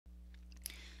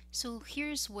So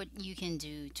here's what you can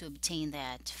do to obtain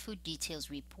that food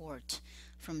details report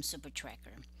from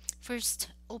Supertracker. First,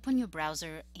 open your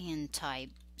browser and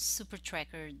type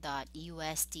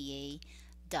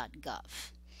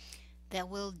supertracker.usda.gov. That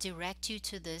will direct you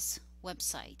to this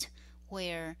website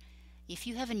where, if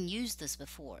you haven't used this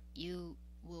before, you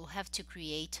will have to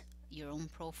create your own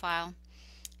profile.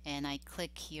 And I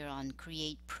click here on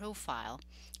create profile,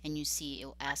 and you see it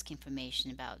will ask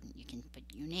information about, you can put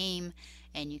your name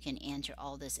and you can enter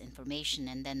all this information,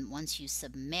 and then once you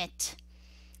submit,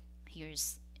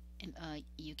 here's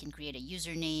you can create a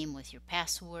username with your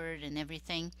password and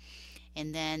everything,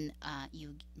 and then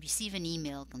you receive an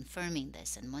email confirming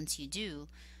this, and once you do,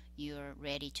 you're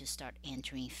ready to start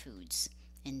entering foods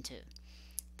into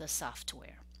the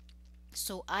software.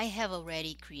 So I have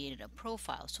already created a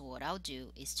profile, so what I'll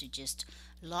do is to just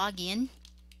log in,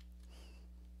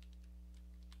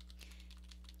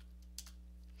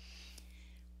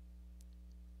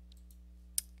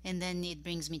 and then it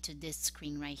brings me to this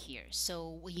screen right here. So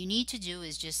what you need to do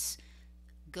is just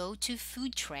go to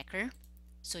Food Tracker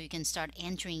so you can start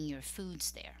entering your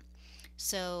foods there.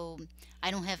 So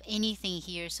I don't have anything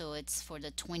here, so it's for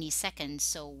the 22nd.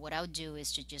 So what I'll do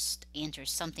is to just enter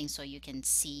something so you can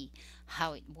see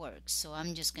how it works. So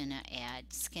I'm just gonna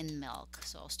add skim milk.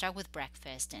 So I'll start with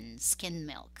breakfast and skim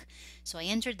milk. So I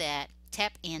enter that,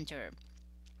 tap enter,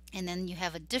 and then you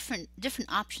have a different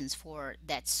options for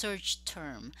that search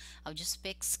term. I'll just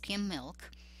pick skim milk,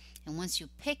 and once you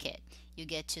pick it, you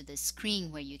get to the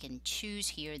screen where you can choose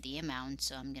here the amount.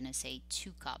 So I'm gonna say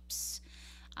 2 cups,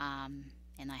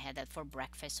 and I had that for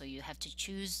breakfast, so you have to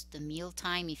choose the meal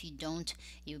time. If you don't,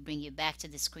 it will bring you back to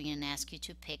the screen and ask you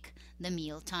to pick the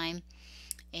meal time,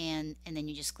 and then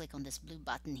you just click on this blue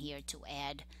button here to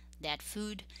add that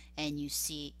food, and you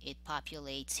see it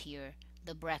populates here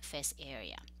the breakfast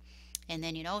area. And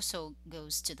then it also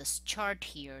goes to this chart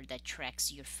here that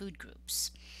tracks your food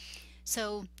groups.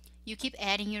 So you keep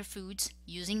adding your foods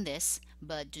using this,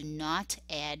 but do not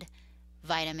add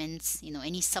vitamins,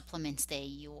 any supplements that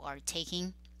you are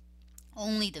taking.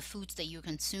 Only the foods that you're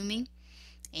consuming,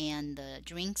 and the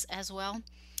drinks as well.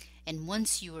 And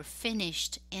once you are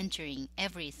finished entering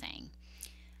everything,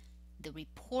 the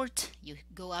report, you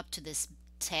go up to this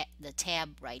the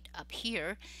tab right up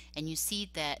here, and you see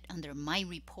that under my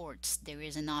reports there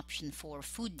is an option for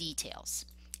food details,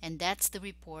 and that's the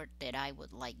report that I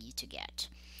would like you to get.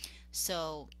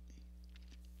 So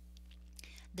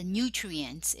the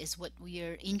nutrients is what we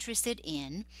are interested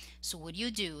in. So what you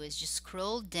do is just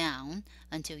scroll down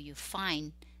until you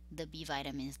find the B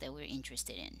vitamins that we're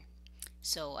interested in.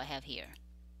 So I have here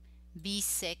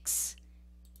B6,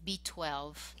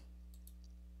 B12,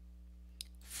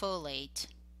 folate,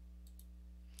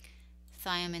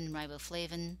 thiamine,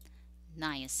 riboflavin,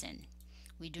 niacin.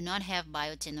 We do not have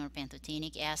biotin or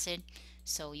pantothenic acid,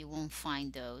 so you won't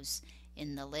find those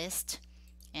in the list.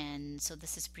 And so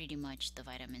this is pretty much the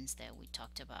vitamins that we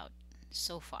talked about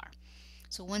so far.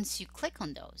 So once you click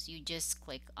on those, you just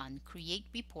click on create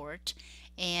report,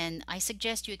 and I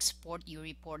suggest you export your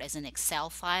report as an Excel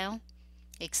file.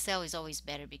 Excel is always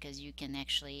better because you can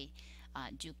actually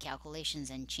do calculations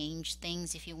and change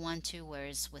things if you want to,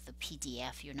 whereas with a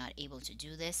PDF you're not able to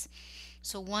do this.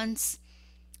 So once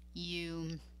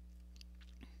you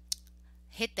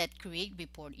hit that create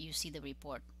report, you see the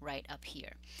report right up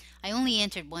here. I only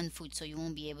entered one food, so you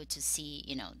won't be able to see,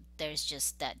 there's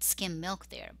just that skim milk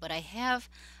there, but I have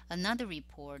another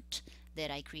report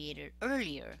that I created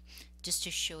earlier just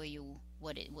to show you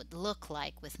what it would look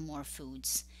like with more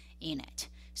foods in it.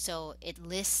 So it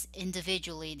lists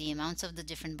individually the amounts of the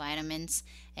different vitamins,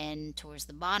 and towards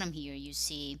the bottom here you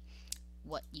see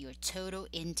what your total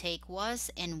intake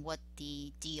was and what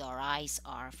the DRIs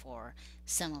are for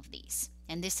some of these.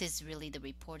 And this is really the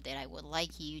report that I would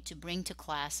like you to bring to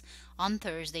class on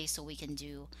Thursday so we can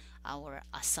do our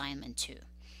assignment too.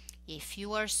 If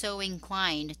you are so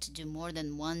inclined to do more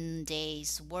than 1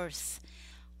 day's worth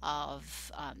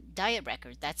of diet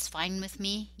record, that's fine with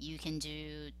me. You can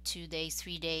do 2 days,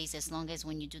 3 days, as long as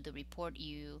when you do the report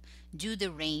you do the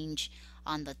range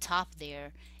on the top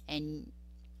there, and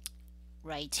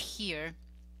right here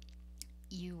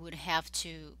you would have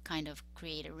to kind of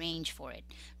create a range for it.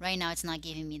 Right now it's not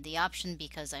giving me the option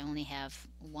because I only have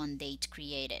one date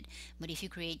created, but if you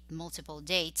create multiple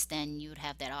dates then you would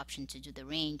have that option to do the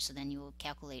range, so then you will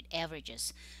calculate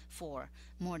averages for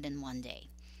more than 1 day.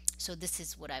 So this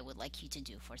is what I would like you to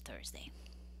do for Thursday.